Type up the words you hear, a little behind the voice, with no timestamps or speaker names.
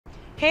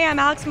Hey, I'm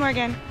Alex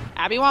Morgan.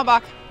 Abby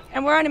Wambach.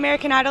 And we're on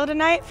American Idol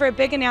tonight for a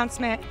big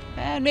announcement.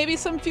 And maybe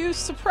some few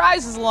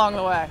surprises along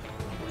the way.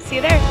 See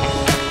you there.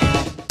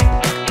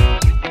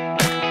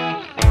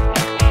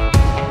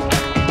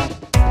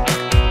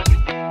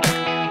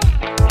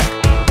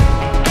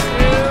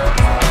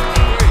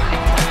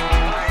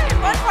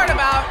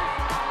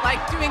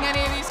 Doing any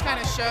of these kind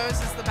of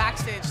shows is the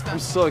backstage stuff. I'm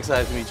so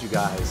excited to meet you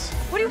guys.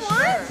 What do you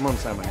want? I'm gonna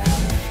sign my name.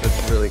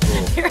 That's really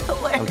cool. You're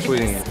hilarious. I'm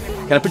tweeting it.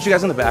 Can I put you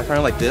guys in the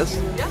background like this?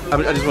 Yeah.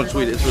 I just want to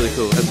tweet it. It's really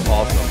cool. It's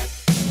awesome.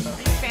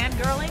 Are you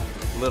fangirling?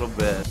 A little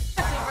bit.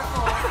 Super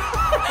cool.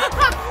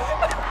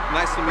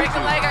 Nice to meet Break you.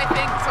 a leg, I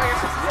think. That's what you're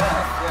supposed to say.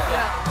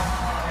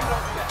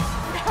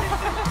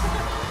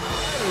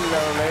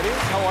 Hello, ladies.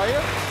 How are you?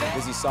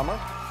 Busy summer.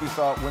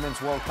 FIFA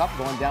Women's World Cup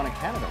going down in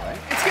Canada, right?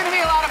 It's going to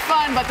be a lot of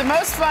fun, but the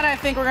most fun I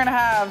think we're going to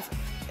have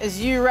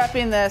is you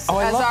repping this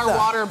as our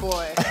water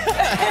boy.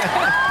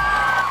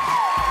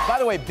 By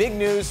the way, big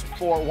news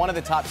for one of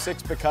the top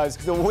 6 because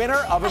the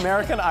winner of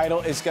American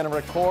Idol is going to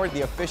record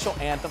the official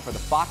anthem for the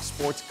Fox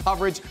Sports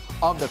coverage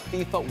of the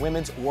FIFA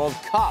Women's World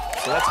Cup.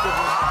 So that's good news.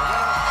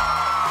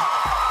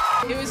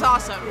 It was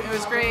awesome. It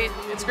was great.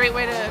 It's a great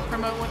way to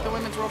promote the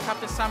Women's World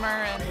Cup this summer,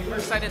 and we're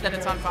excited that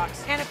it's on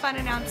Fox. And a fun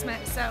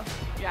announcement, so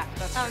yeah,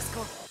 that was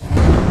cool.